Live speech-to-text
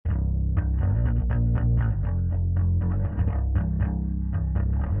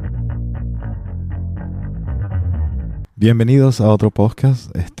Bienvenidos a otro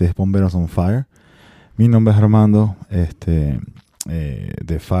podcast, este es Bomberos on Fire. Mi nombre es Armando, de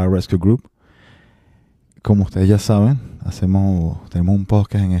Fire Rescue Group. Como ustedes ya saben, tenemos un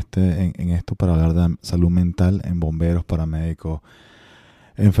podcast en esto para hablar de salud mental en bomberos, paramédicos,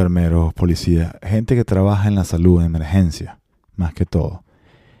 enfermeros, policías, gente que trabaja en la salud, en emergencia, más que todo.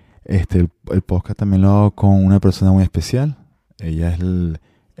 El podcast también lo hago con una persona muy especial. Ella es el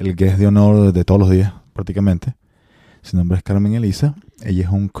guest de honor de todos los días, prácticamente. Su nombre es Carmen Elisa. Ella es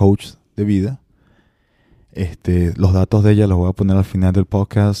un coach de vida. Los datos de ella los voy a poner al final del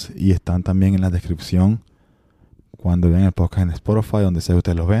podcast y están también en la descripción cuando vean el podcast en Spotify, donde sea que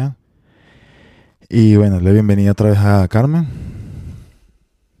ustedes los vean. Y bueno, le doy bienvenida otra vez a Carmen.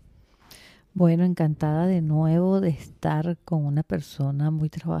 Bueno, encantada de nuevo de estar con una persona muy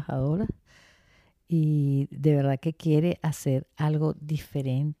trabajadora y de verdad que quiere hacer algo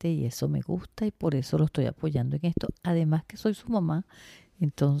diferente y eso me gusta y por eso lo estoy apoyando en esto. Además que soy su mamá,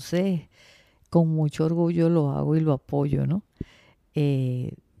 entonces con mucho orgullo lo hago y lo apoyo, ¿no?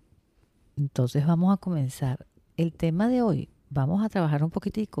 Entonces vamos a comenzar. El tema de hoy, vamos a trabajar un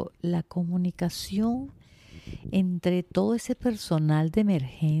poquitico la comunicación entre todo ese personal de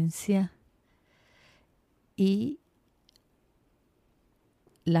emergencia y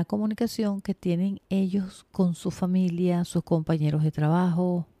la comunicación que tienen ellos con su familia, sus compañeros de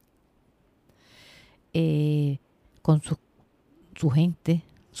trabajo, con su gente,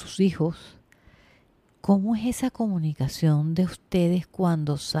 sus hijos. ¿Cómo es esa comunicación de ustedes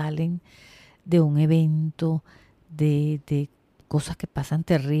cuando salen de un evento, de cosas que pasan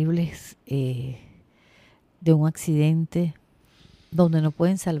terribles, de un accidente, donde no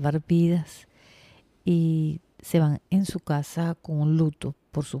pueden salvar vidas y se van en su casa con un luto,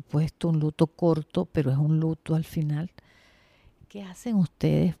 por supuesto, un luto corto, pero es un luto al final? ¿Qué hacen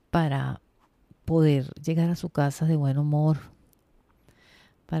ustedes para poder llegar a su casa de buen humor,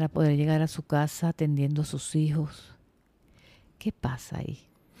 para poder llegar a su casa atendiendo a sus hijos? ¿Qué pasa ahí?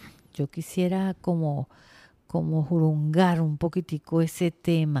 Yo quisiera como jurungar un poquitico ese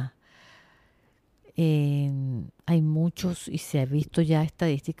tema. Hay muchos, y se ha visto ya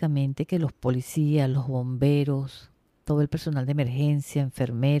estadísticamente, que los policías, los bomberos, todo el personal de emergencia,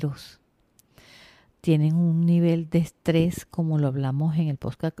 enfermeros, tienen un nivel de estrés, como lo hablamos en el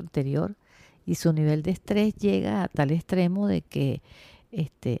podcast anterior, y su nivel de estrés llega a tal extremo de que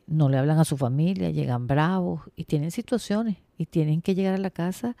no le hablan a su familia, llegan bravos y tienen situaciones y tienen que llegar a la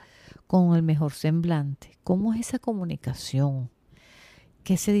casa con el mejor semblante. ¿Cómo es esa comunicación?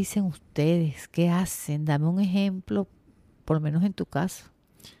 ¿Qué se dicen ustedes? ¿Qué hacen? Dame un ejemplo, por lo menos en tu caso.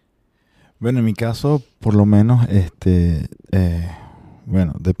 Bueno, en mi caso, por lo menos,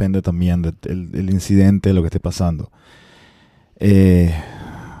 bueno, depende también del incidente, de lo que esté pasando.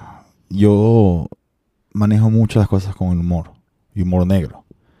 Yo manejo muchas cosas con el humor y humor negro.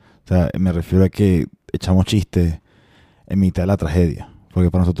 O sea, me refiero a que echamos chistes en mitad de la tragedia.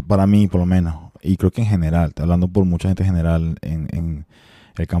 Porque para nosotros, para mí por lo menos, y creo que en general, estoy hablando por mucha gente en general en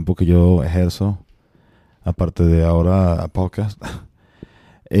el campo que yo ejerzo, aparte de ahora podcast,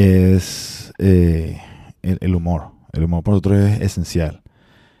 es el humor. El humor para nosotros es esencial.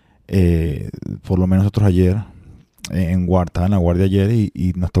 Por lo menos nosotros ayer, estaba en la guardia ayer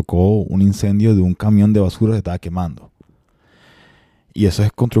y nos tocó un incendio de un camión de basura que estaba quemando. Y eso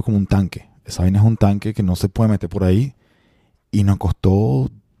es construido como un tanque. Esa vaina es un tanque que no se puede meter por ahí. Y nos costó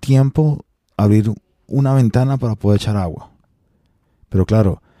tiempo abrir una ventana para poder echar agua. Pero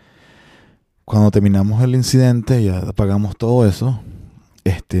claro, cuando terminamos el incidente, ya apagamos todo eso,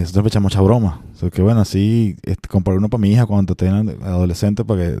 nosotros echamos mucha broma. O sea, que bueno, así compraré uno para mi hija cuando tenga adolescente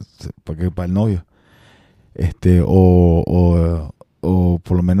para el novio. O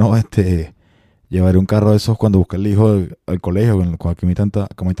por lo menos llevaré un carro de esos cuando busque el hijo al colegio, cuando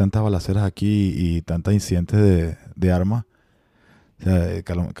como hay tantas balaceras aquí y tantos incidentes de armas. O sea, el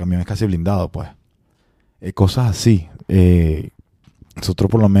camión es casi blindado, pues. Cosas así.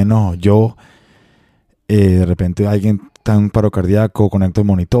 Nosotros por lo menos, yo, de repente alguien está en paro cardíaco, conecto el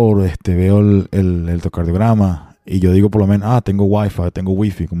monitor, veo el electrocardiograma y yo digo por lo menos, tengo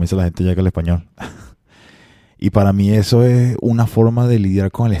wifi, como dice la gente ya que el español. Y para mí eso es una forma de lidiar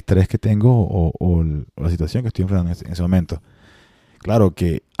con el estrés que tengo o la situación que estoy enfrentando en ese momento. Claro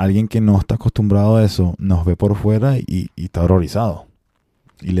que alguien que no está acostumbrado a eso nos ve por fuera y está horrorizado.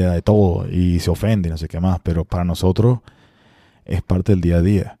 Y le da de todo y se ofende y no sé qué más. Pero para nosotros es parte del día a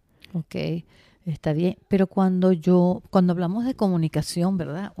día. Ok, está bien. Pero cuando hablamos de comunicación,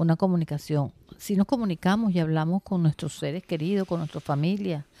 ¿verdad? Una comunicación. Si nos comunicamos y hablamos con nuestros seres queridos, con nuestra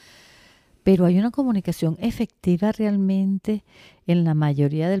familia, pero hay una comunicación efectiva realmente en la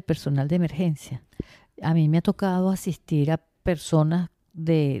mayoría del personal de emergencia. A mí me ha tocado asistir a personas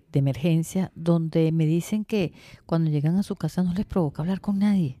de emergencia donde me dicen que cuando llegan a su casa no les provoca hablar con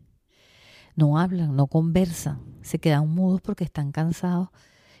nadie. No hablan, no conversan, se quedan mudos porque están cansados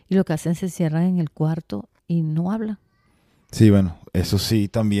y lo que hacen se cierran en el cuarto y no hablan. Sí, bueno, eso sí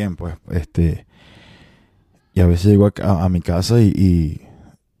también, pues, y a veces llego a mi casa y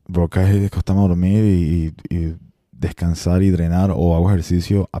broca es acostarme a dormir y descansar y drenar o hago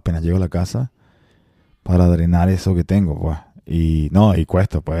ejercicio apenas llego a la casa para drenar eso que tengo, pues. Y no, y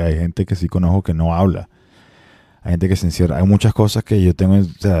cuesta, pues hay gente que sí conozco que no habla. Hay gente que se encierra. Hay muchas cosas que yo tengo, o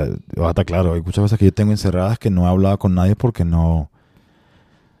sea, está claro, hay muchas cosas que yo tengo encerradas que no he hablado con nadie porque no,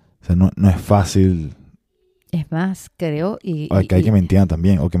 o sea, no es fácil. Es más, creo, O que hay que me entiendan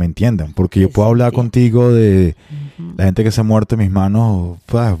también, o que me entiendan. Porque yo que puedo se hablar entiende. contigo de Ujú. la gente que se ha muerto en mis manos,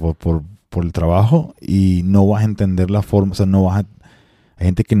 pues, por el trabajo y no vas a entender la forma, o sea, no vas a... Hay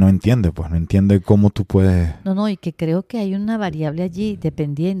gente que no entiende, pues, no entiende cómo tú puedes... No, no, y que creo que hay una variable allí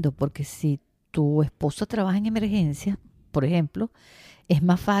dependiendo, porque si tu esposa trabaja en emergencia, por ejemplo, es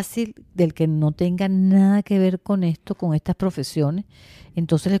más fácil del que no tenga nada que ver con esto, con estas profesiones,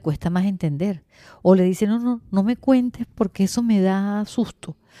 entonces le cuesta más entender. O le dice, no, no, no me cuentes porque eso me da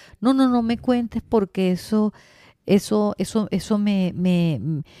susto. No, no, no me cuentes porque eso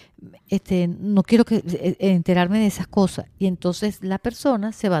no quiero enterarme de esas cosas. Y entonces la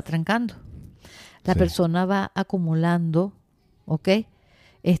persona se va trancando. La Sí, persona va acumulando, ¿ok?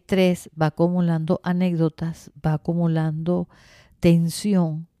 Estrés, va acumulando anécdotas, va acumulando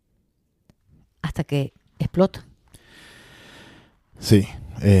tensión hasta que explota. sí.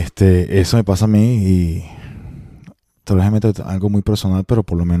 Eso me pasa a mí y tal vez me trata algo muy personal, pero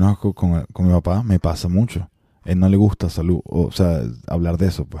por lo menos con mi papá me pasa mucho. Él no le gusta salud, o sea, hablar de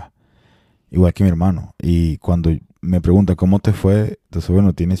eso, pues. Igual que mi hermano. Y cuando me pregunta cómo te fue, entonces,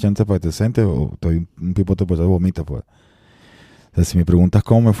 bueno, ¿tienes chance para que te sientes o te doy un pipote pues vomita, pues? O sea, si me preguntas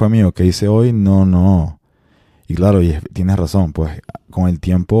cómo me fue a mí o qué hice hoy, no, no. Y claro, tienes razón, pues con el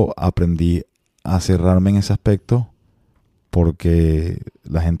tiempo aprendí a cerrarme en ese aspecto porque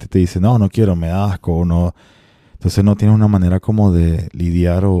la gente te dice, no, no quiero, me da asco, o no. Entonces no tienes una manera como de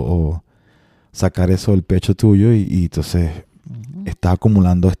lidiar o sacar eso del pecho tuyo y entonces Ujú. estás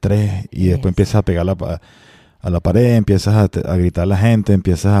acumulando estrés y después Es, empiezas a pegar a la pared, empiezas a gritar a la gente,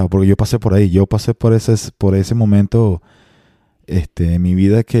 porque yo pasé por ahí, yo pasé por ese momento en mi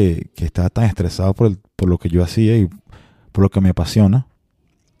vida que estaba tan estresado por lo que yo hacía y por lo que me apasiona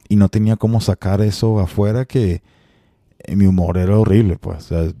y no tenía cómo sacar eso afuera que mi humor era horrible, pues, o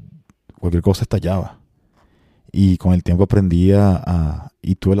sea, cualquier cosa estallaba. Y con el tiempo aprendí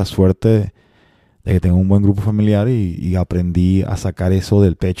y tuve la suerte de que tengo un buen grupo familiar y aprendí a sacar eso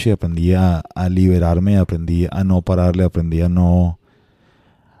del pecho y aprendí a liberarme, aprendí a no pararle, aprendí a no,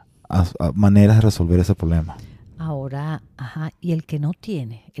 a maneras de resolver ese problema. ahora, ajá, y el que no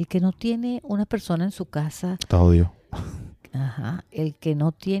tiene una persona en su casa, Está jodido. ajá, el que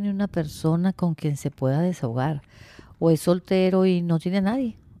no tiene una persona con quien se pueda desahogar, o es soltero y no tiene a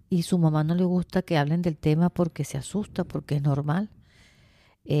nadie, y su mamá no le gusta que hablen del tema porque se asusta, porque es normal,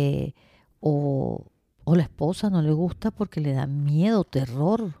 eh, o, o la esposa no le gusta porque le da miedo,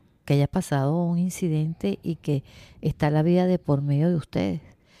 terror que haya pasado un incidente y que está la vida de por medio de ustedes.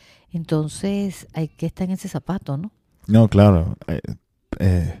 Entonces hay que estar en ese zapato, ¿no? No, claro.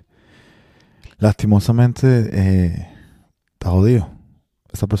 Eh, lastimosamente está jodido.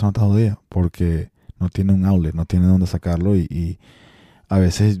 Esa persona está jodida porque no tiene un outlet, no tiene dónde sacarlo y a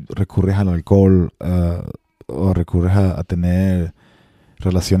veces recurres al alcohol o recurres a tener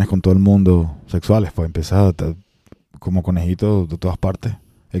relaciones con todo el mundo sexuales, pues empiezas como conejito de todas partes.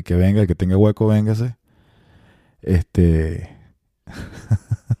 El que venga, el que tenga hueco, véngase. Este,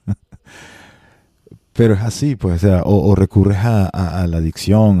 pero es así, pues, o sea, o recurres a la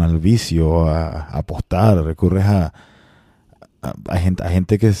adicción, al vicio, a apostar, recurres a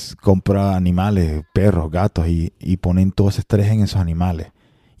gente que compra animales, perros, gatos, y ponen todo ese estrés en esos animales.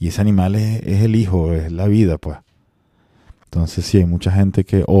 Y ese animal es el hijo, es la vida, pues. Entonces sí, hay mucha gente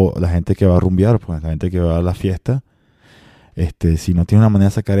o la gente que va a rumbear, pues, la gente que va a la fiesta, si no tiene una manera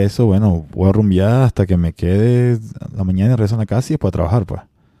de sacar eso, bueno, voy a rumbear hasta que me quede a la mañana y regreso a la casa y después a trabajar, pues.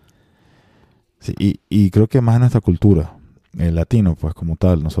 Sí, y creo que más en nuestra cultura, el latino, pues como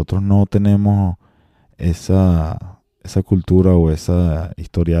tal, nosotros no tenemos esa cultura o esa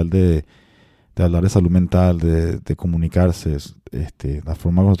historial de hablar de salud mental, de comunicarse, la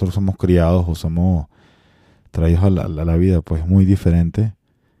forma que nosotros somos criados o somos traídos a la vida, pues es muy diferente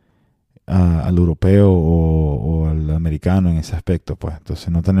al europeo o al americano en ese aspecto, pues. Entonces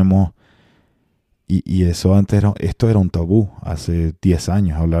no tenemos, Y eso esto era un tabú hace 10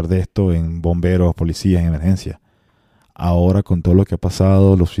 años, hablar de esto en bomberos, policías, en emergencia. Ahora con todo lo que ha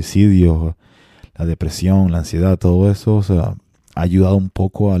pasado, los suicidios, la depresión, la ansiedad, todo eso, o sea, ha ayudado un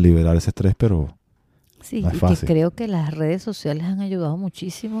poco a liberar ese estrés, pero Sí, no es y que fácil. creo que las redes sociales han ayudado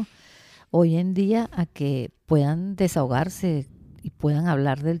muchísimo hoy en día a que puedan desahogarse y puedan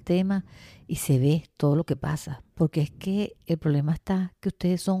hablar del tema y se ve todo lo que pasa. Porque es que el problema está que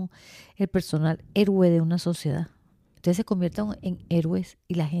ustedes son el personal héroe de una sociedad. Ustedes se convierten en héroes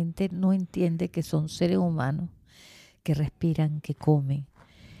y la gente no entiende que son seres humanos, que respiran, que comen,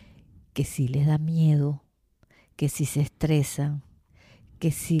 que sí les da miedo, que sí se estresan,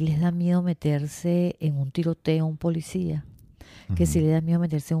 que sí les da miedo meterse en un tiroteo a un policía, que sí Ujú. les da miedo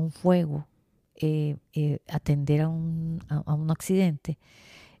meterse en un fuego, atender a un accidente.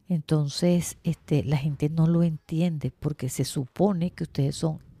 Entonces, la gente no lo entiende porque se supone que ustedes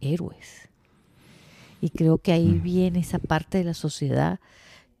son héroes. Y creo que ahí Mm. viene esa parte de la sociedad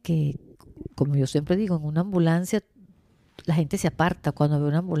que, como yo siempre digo, en una ambulancia la gente se aparta cuando ve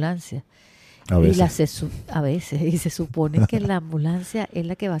una ambulancia. A veces. A veces, y se supone que la ambulancia es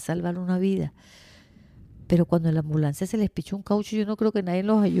la que va a salvar una vida. Pero cuando en la ambulancia se les picha un caucho, yo no creo que nadie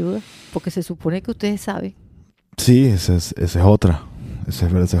los ayuda, porque se supone que ustedes saben. Sí, esa es otra. Esa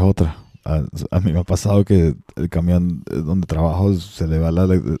es otra. A mí me ha pasado que el camión donde trabajo se le va la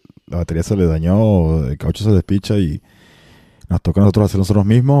batería se le dañó, o el caucho se despicha y nos toca a nosotros hacer nosotros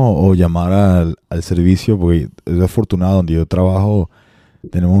mismos o llamar al servicio, porque es afortunado donde yo trabajo.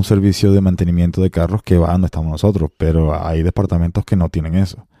 Tenemos un servicio de mantenimiento de carros que va donde estamos nosotros, pero hay departamentos que no tienen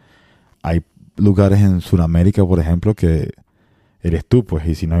eso. Hay lugares en Sudamérica, por ejemplo, que eres tú, pues,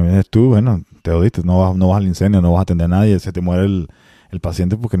 y si no eres tú, bueno, te jodiste, no vas al incendio, no vas a atender a nadie, se te muere el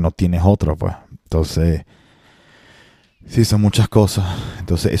paciente porque no tienes otra, pues. Entonces, sí, son muchas cosas.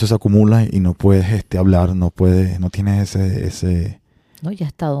 Entonces, eso se acumula y no puedes hablar, no tienes ese. ¿No? Y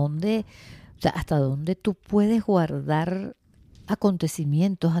hasta dónde, o sea, hasta dónde tú puedes guardar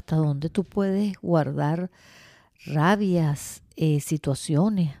acontecimientos, hasta dónde tú puedes guardar rabias,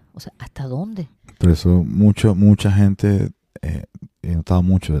 situaciones, o sea, hasta dónde. Por eso, mucha gente, he notado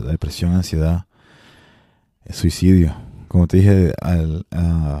mucho, depresión, ansiedad, suicidio. Como te dije,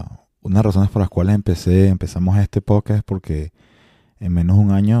 una de las razones por las cuales empezamos este podcast es porque en menos de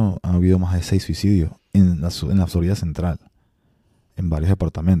un año ha habido más de 6 suicidios en la Florida Central, en varios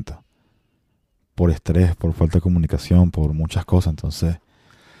departamentos, por estrés, por falta de comunicación, por muchas cosas. Entonces,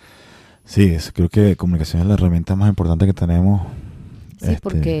 sí, creo que comunicación es la herramienta más importante que tenemos, Sí,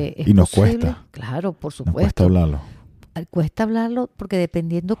 porque es y nos posible, cuesta, claro, por nos cuesta supuesto. hablarlo. Cuesta hablarlo porque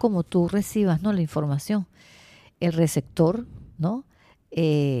dependiendo cómo tú recibas, ¿no?, la información, el receptor, ¿no?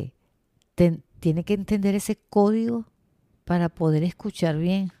 Eh, tiene que entender ese código para poder escuchar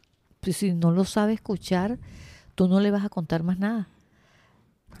bien. Pues si no lo sabe escuchar, tú no le vas a contar más nada.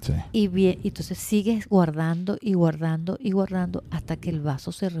 Sí. Y bien, entonces sigues guardando y guardando y guardando hasta que el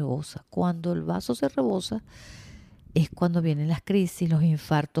vaso se rebosa. Cuando el vaso se rebosa es cuando vienen las crisis, los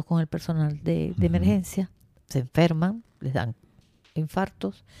infartos con el personal de Ujú. emergencia. Se enferman, les dan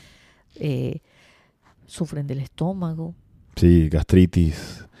infartos, eh, sufren del estómago. Sí,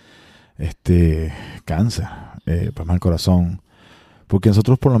 gastritis, cáncer, problema del corazón. Porque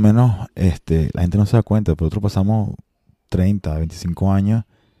nosotros por lo menos, la gente no se da cuenta, pero nosotros pasamos 30, 25 años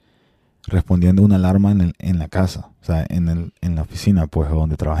respondiendo a una alarma en la casa, o sea, en la oficina, pues, o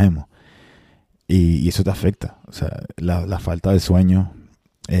donde trabajemos. Y eso te afecta, o sea, la falta de sueño,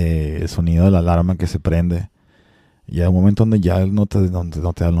 el sonido de la alarma que se prende. Y hay un momento donde ya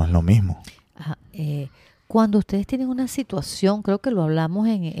no es lo mismo. Ajá, cuando ustedes tienen una situación, creo que lo hablamos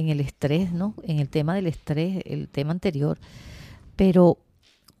en el estrés, ¿no? En el tema del estrés, el tema anterior, pero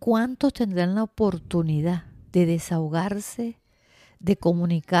 ¿cuántos tendrán la oportunidad de desahogarse, de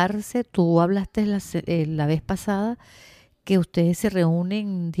comunicarse? Tú hablaste la vez pasada que ustedes se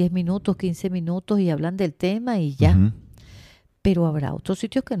reúnen 10 minutos, 15 minutos y hablan del tema y ya, Ujú. pero habrá otros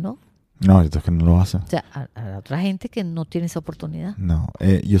sitios que no. No, esto es que no lo hacen. O sea, habrá otra gente que no tiene esa oportunidad. No,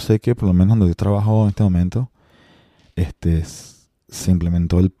 yo sé que por lo menos donde yo trabajo en este momento, se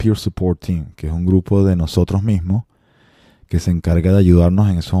implementó el Peer Support Team, que es un grupo de nosotros mismos que se encarga de ayudarnos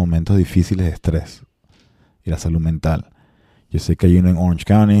en esos momentos difíciles de estrés y la salud mental. Yo sé que hay uno en Orange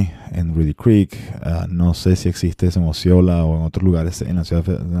County, en Reedy Creek, no sé si existe eso en Osceola o en otros lugares en la ciudad,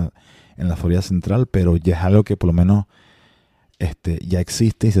 en la Florida Central, pero ya es algo que por lo menos ya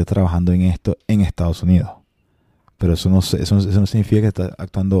existe y se está trabajando en esto en Estados Unidos. Pero eso no significa que está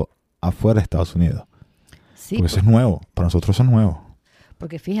actuando afuera de Estados Unidos. Sí, Porque eso es nuevo. Para nosotros eso es nuevo.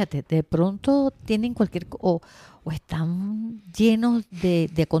 Porque fíjate, de pronto tienen o están llenos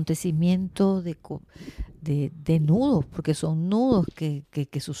de acontecimientos, de nudos, porque son nudos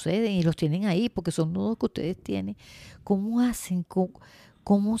que suceden y los tienen ahí, porque son nudos que ustedes tienen. ¿Cómo hacen?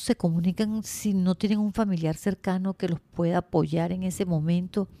 ¿Cómo se comunican si no tienen un familiar cercano que los pueda apoyar en ese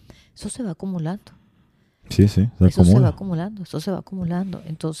momento? Eso se va acumulando. Sí, sí, se Eso se va acumula. acumulando, eso se va acumulando.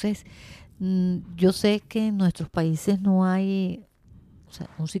 Entonces, yo sé que en nuestros países no hay, o sea,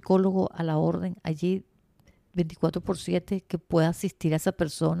 un psicólogo a la orden allí 24/7 que pueda asistir a esa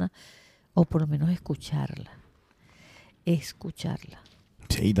persona o por lo menos escucharla. Escucharla.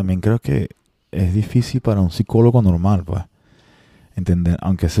 Sí, también creo que es difícil para un psicólogo normal, pues, entender,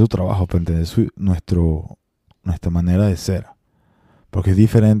 aunque sea su trabajo, pero entender nuestra manera de ser. Porque es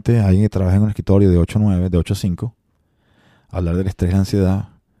diferente a alguien que trabaja en un escritorio de 8 a 9, de 8 a 5, hablar del estrés y la ansiedad,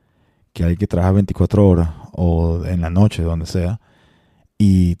 que alguien que trabaja 24 horas o en la noche, donde sea,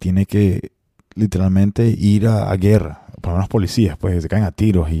 y tiene que literalmente ir a guerra. Para unos policías, pues se caen a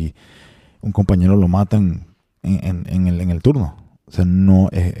tiros y un compañero lo matan en el turno. O sea, no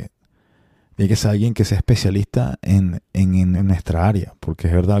es, tiene que ser alguien que sea especialista en nuestra área, porque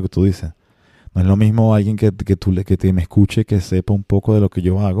es verdad lo que tú dices. No es lo mismo alguien que me escuche, que sepa un poco de lo que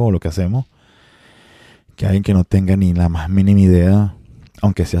yo hago o lo que hacemos, que alguien que no tenga ni la más mínima idea,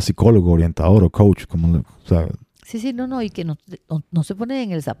 aunque sea psicólogo, orientador o coach, o sea, Sí, sí, no, no, y que no se pone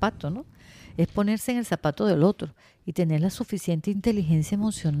en el zapato, ¿no? Es ponerse en el zapato del otro y tener la suficiente inteligencia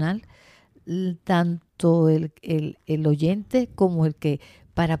emocional, tanto el oyente como el que,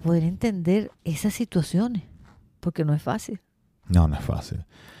 para poder entender esas situaciones, porque no es fácil. no es fácil.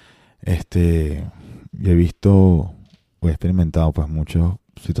 Yo he visto o he experimentado pues muchas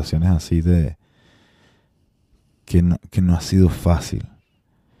situaciones así de que no ha sido fácil.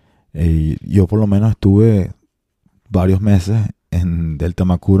 Yo por lo menos estuve varios meses en Delta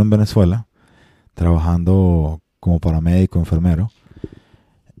Macuro en Venezuela, trabajando como paramédico, enfermero,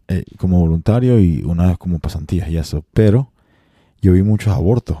 como voluntario y una vez como pasantías y eso. Pero yo vi muchos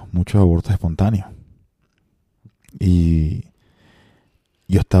abortos espontáneos. Y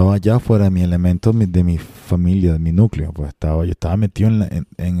yo estaba ya fuera de mi elemento, de mi familia, de mi núcleo. Pues yo estaba metido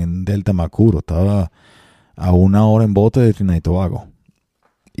en Delta Macuro, estaba a 1 hora en bote de Trinidad y Tobago.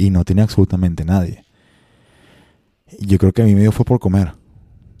 Y no tenía absolutamente nadie. Y yo creo que a mí me dio fue por comer.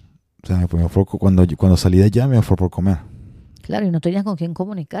 O sea, cuando salí de allá me dio fue por comer. Claro, y no tenías con quién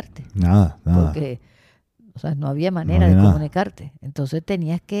comunicarte, Nada, nada. porque, o sea, no había No manera había de nada. comunicarte. Entonces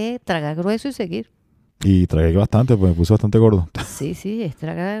tenías que tragar grueso y seguir. Y tragué bastante, pues me puse bastante gordo. Sí, sí, es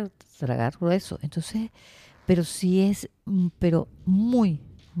tragar grueso. Entonces, pero sí es, pero muy,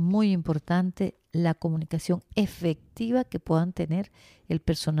 muy importante la comunicación efectiva que puedan tener el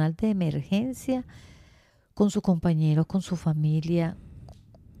personal de emergencia con sus compañeros, con su familia,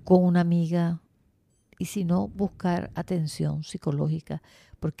 con una amiga, y si no, buscar atención psicológica,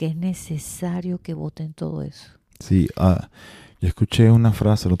 porque es necesario que voten todo eso. Sí, yo escuché una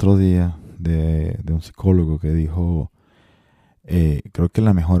frase el otro día de un psicólogo que dijo, creo que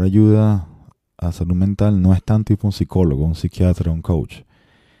la mejor ayuda a salud mental no es tanto ir para un psicólogo, un psiquiatra, un coach,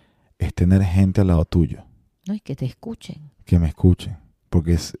 es tener gente al lado tuyo, ¿No? Y que te escuchen. que me escuche,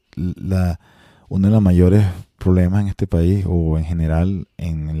 porque uno de los mayores problemas en este país o en general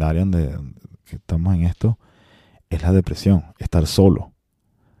en el área donde que estamos en esto es la depresión, estar solo.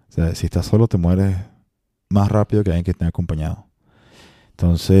 O sea, si estás solo te mueres más rápido que alguien que esté acompañado.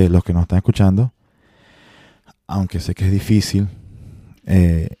 Entonces, los que nos están escuchando, aunque sé que es difícil,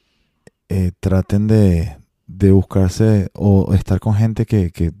 eh, traten de buscarse o estar con gente que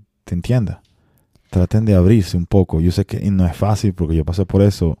te entienda. Traten de abrirse un poco. Yo sé que no es fácil porque yo pasé por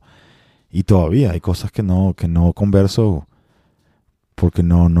eso y todavía hay cosas que no converso porque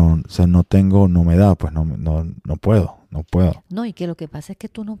o sea, no me da, pues no puedo. No, y que lo que pasa es que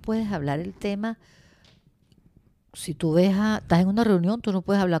tú no puedes hablar el tema. Si tú estás en una reunión, tú no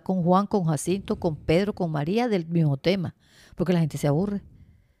puedes hablar con Juan, con Jacinto, con Pedro, con María del mismo tema, porque la gente se aburre.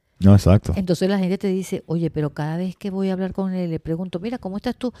 No, exacto. Entonces la gente te dice, oye, pero cada vez que voy a hablar con él, le pregunto, mira, ¿cómo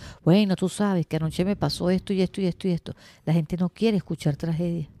estás tú? Bueno, tú sabes que anoche me pasó esto y esto y esto y esto. La gente no quiere escuchar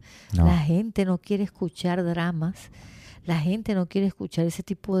tragedias. La No. gente no quiere escuchar dramas. La gente no quiere escuchar ese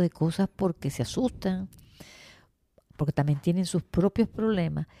tipo de cosas porque se asustan, porque también tienen sus propios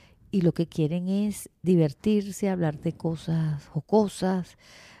problemas y lo que quieren es divertirse, hablar de cosas jocosas,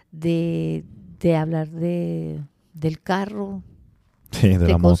 de, de hablar del carro, Sí, de de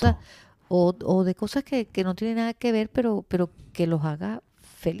la cosas, moto. o de cosas que no tienen nada que ver, pero que los haga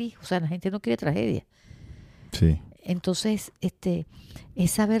feliz. O sea, la gente no quiere tragedia. Sí. Entonces,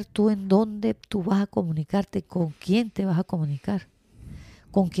 es saber tú en dónde tú vas a comunicarte, con quién te vas a comunicar.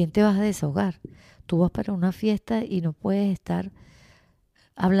 ¿Con quién te vas a desahogar? Tú vas para una fiesta y no puedes estar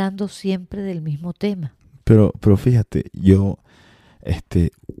hablando siempre del mismo tema. Pero fíjate,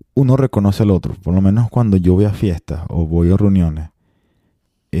 uno reconoce al otro. Por lo menos cuando yo voy a fiestas o voy a reuniones,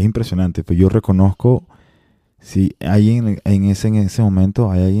 es impresionante. Pues yo reconozco si hay en ese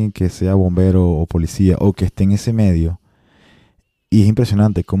momento hay alguien que sea bombero o policía o que esté en ese medio. Y es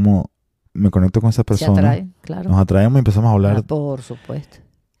impresionante cómo me conecto con esa Se persona, atraen, claro. nos atraemos y empezamos a hablar Por supuesto.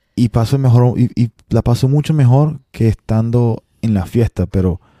 y paso mejor y la paso mucho mejor que estando en la fiesta,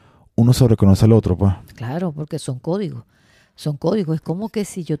 pero uno se reconoce al otro, pues. Claro, porque son códigos. Son códigos. Es como que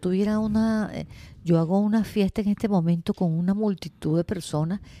si yo tuviera yo hago una fiesta en este momento con una multitud de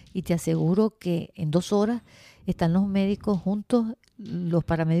personas y te aseguro que en 2 horas están los médicos juntos, los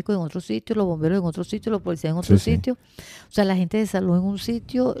paramédicos en otro sitio, los bomberos en otro sitio, los policías en otro Sí, sí. sitio. O sea, la gente de salud en un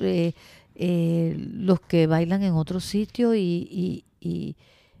sitio, los que bailan en otro sitio y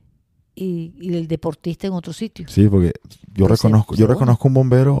el deportista en otro sitio. Sí, porque Pues yo se une. reconozco un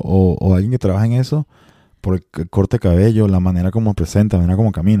bombero o alguien que trabaja en eso por el corte de cabello, la manera como presenta, la manera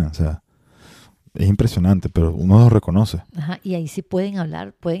como camina. O sea, es impresionante, pero uno lo reconoce. Ajá, y ahí sí pueden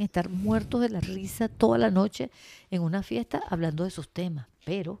hablar, pueden estar muertos de la risa toda la noche en una fiesta hablando de sus temas,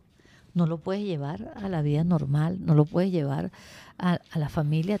 pero no lo puedes llevar a la vida normal, no lo puedes llevar a la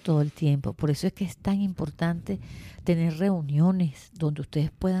familia todo el tiempo. Por eso es que es tan importante tener reuniones donde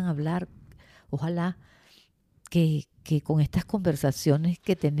ustedes puedan hablar. Ojalá que con estas conversaciones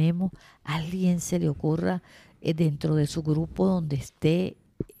que tenemos, a alguien se le ocurra dentro de su grupo donde esté,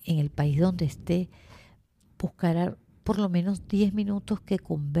 en el país donde esté, buscar por lo menos 10 minutos que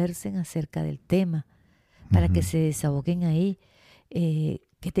conversen acerca del tema, para que Ujú. se desahoguen ahí,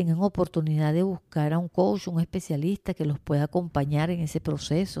 que tengan oportunidad de buscar a un coach, un especialista que los pueda acompañar en ese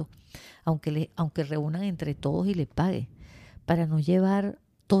proceso, aunque reúnan entre todos y le paguen, para no llevar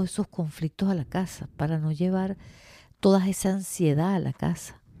todos esos conflictos a la casa, para no llevar toda esa ansiedad a la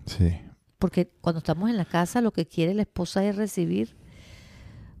casa. Sí, Porque cuando estamos en la casa, lo que quiere la esposa es recibir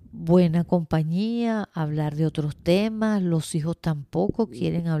buena compañía, hablar de otros temas, los hijos tampoco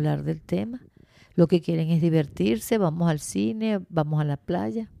quieren hablar del tema, lo que quieren es divertirse, vamos al cine, vamos a la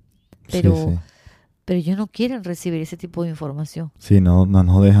playa, sí, pero, sí. pero ellos no quieren recibir ese tipo de información. Sí, no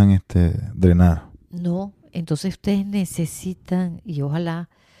nos dejan drenar. No, entonces ustedes necesitan, y ojalá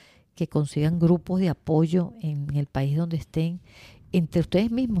que consigan grupos de apoyo en el país donde estén, entre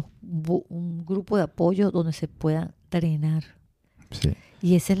ustedes mismos, un grupo de apoyo donde se puedan drenar. Sí,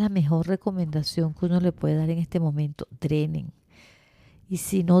 Y esa es la mejor recomendación que uno le puede dar en este momento, drenen. Y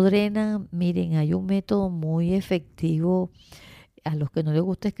si no drenan, miren, hay un método muy efectivo. A los que no les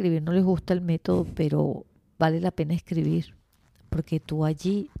gusta escribir, no les gusta el método, pero vale la pena escribir, porque tú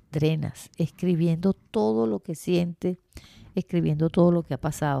allí drenas, escribiendo todo lo que sientes, escribiendo todo lo que ha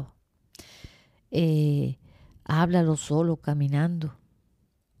pasado. Eh, Háblalo solo, caminando,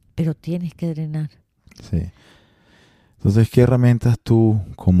 pero tienes que drenar. sí. Entonces, ¿qué herramientas tú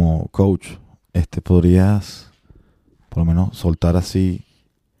como coach podrías por lo menos soltar así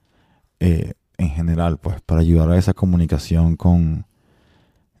en general, pues, para ayudar a esa comunicación no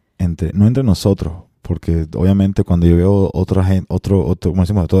entre nosotros, porque obviamente cuando yo veo otra gente, como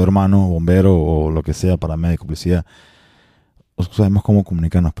decimos, otro hermano, bombero o lo que sea, paramédico, policía, nosotros sabemos cómo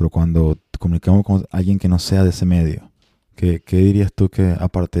comunicarnos, pero cuando comunicamos con alguien que no sea de ese medio, ¿qué dirías tú que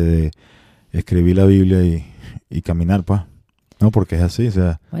aparte de escribir la Biblia y caminar, pues? No, porque es así, o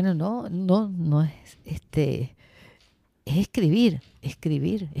sea, Bueno, no es es escribir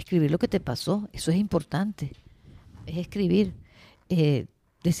lo que te pasó, eso es importante, es escribir,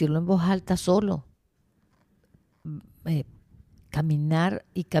 decirlo en voz alta solo, eh, caminar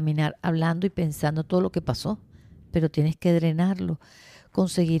y caminar hablando y pensando todo lo que pasó, pero tienes que drenarlo,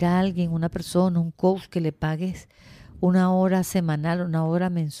 conseguir a alguien, una persona, un coach que le pagues 1 hora semanal, 1 hora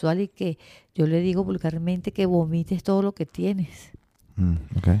mensual y que yo le digo vulgarmente que vomites todo lo que tienes,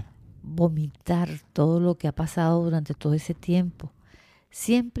 ok, vomitar todo lo que ha pasado durante todo ese tiempo.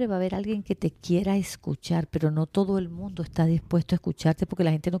 Siempre va a haber alguien que te quiera escuchar, pero no todo el mundo está dispuesto a escucharte porque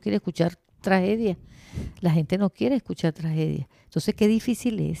la gente no quiere escuchar tragedia. La gente no quiere escuchar tragedia. Entonces, qué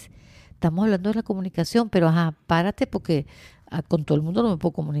difícil es. Estamos hablando de la comunicación, pero ajá, párate porque con todo el mundo no me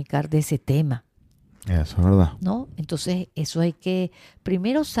puedo comunicar de ese tema, eso es verdad. ¿no? Entonces, eso hay que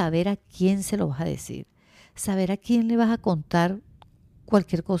primero saber a quién se lo vas a decir, saber a quién le vas a contar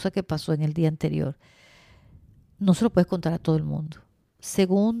cualquier cosa que pasó en el día anterior. No se lo puedes contar a todo el mundo.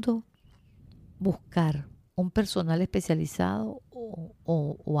 Segundo, buscar un personal especializado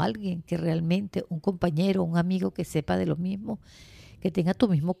o alguien que realmente, un compañero, un amigo que sepa de lo mismo, que tenga tu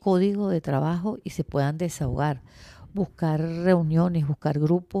mismo código de trabajo y se puedan desahogar. buscar reuniones, buscar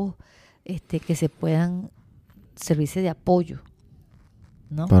grupos que se puedan servirse de apoyo,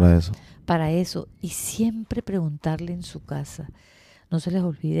 ¿no? Para eso. Y siempre preguntarle en su casa. No se les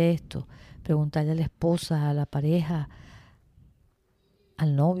olvide esto. Preguntarle a la esposa, a la pareja,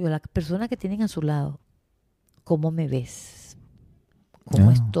 al novio, a la persona que tienen a su lado. ¿Cómo me ves?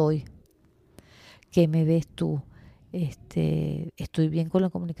 ¿Cómo estoy? ¿Qué me ves tú? Estoy bien con la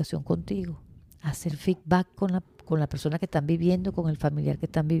comunicación contigo. Hacer feedback con la persona que están viviendo, con el familiar que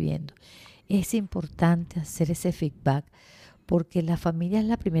están viviendo. Es importante hacer ese feedback porque la familia es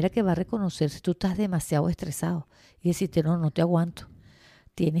la primera que va a reconocer si tú estás demasiado estresado y decirte, no te aguanto.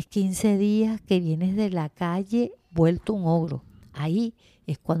 Tienes 15 días que vienes de la calle vuelto un ogro. Ahí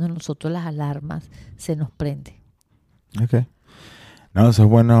es cuando nosotros las alarmas se nos prenden. Ok. No, eso es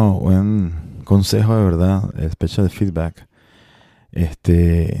bueno, buen consejo de verdad, especial feedback.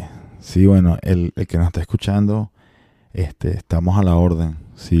 Sí, bueno, el que nos está escuchando, estamos a la orden.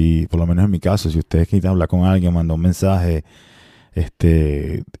 Si, por lo menos en mi caso, si ustedes quieren hablar con alguien, mandar un mensaje,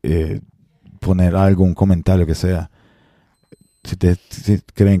 poner algo, un comentario, que sea. Si ustedes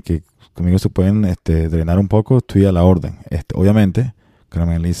creen que conmigo se pueden drenar un poco, estoy a la orden. Obviamente,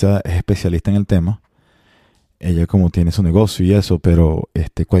 Carmen Elisa es especialista en el tema. Ella como tiene su negocio y eso, pero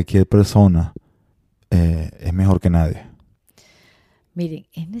cualquier persona es mejor que nadie. Miren,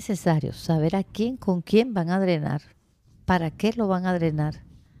 es necesario saber con quién van a drenar, para qué lo van a drenar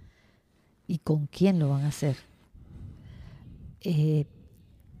y con quién lo van a hacer.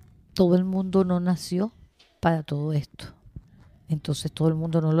 Todo el mundo no nació para todo esto. Entonces todo el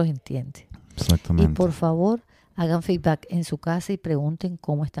mundo no los entiende. Exactamente. Y por favor, hagan feedback en su casa y pregunten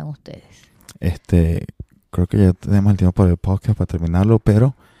cómo están ustedes. Creo que ya tenemos el tiempo para el podcast para terminarlo,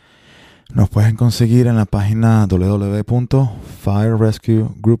 pero nos pueden conseguir en la página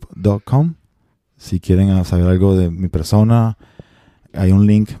www.firerescuegroup.com. Si quieren saber algo de mi persona, hay un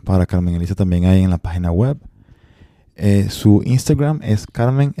link para Carmen Elisa también ahí en la página web. Su Instagram es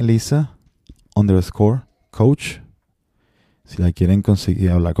carmenelisa_coach. Si la quieren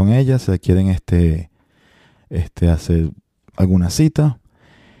conseguir hablar con ella, si la quieren hacer alguna cita.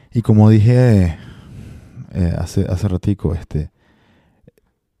 Y como dije hace ratico, si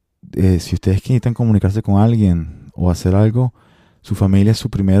ustedes necesitan comunicarse con alguien o hacer algo, su familia es su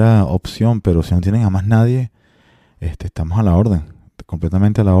primera opción, pero si no tienen a más nadie, estamos a la orden,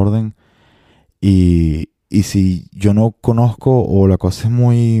 completamente a la orden. Y si yo no conozco o la cosa es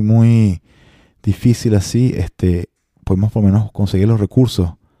muy, muy difícil así, podemos por lo menos conseguir los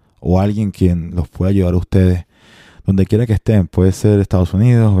recursos o alguien quien los pueda ayudar a ustedes donde quiera que estén. Puede ser Estados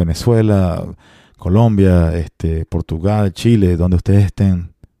Unidos, Venezuela, Colombia, Portugal, Chile, donde ustedes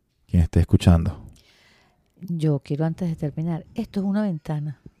estén, quien esté escuchando. Yo quiero, antes de terminar, esto es una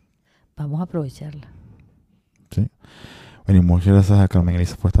ventana. Vamos a aprovecharla. Sí. Bueno, y muchas gracias a Carmen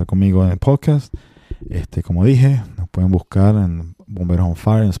Elisa por estar conmigo en el podcast. Como dije, nos pueden buscar en Bomberos on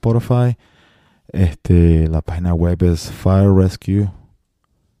Fire en Spotify. La página web es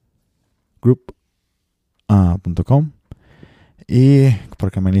firerescuegroup.com. Y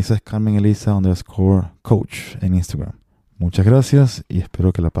por Carmen Elisa es Carmen_Elisa_coach en Instagram. Muchas gracias y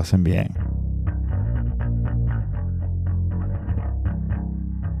espero que la pasen bien.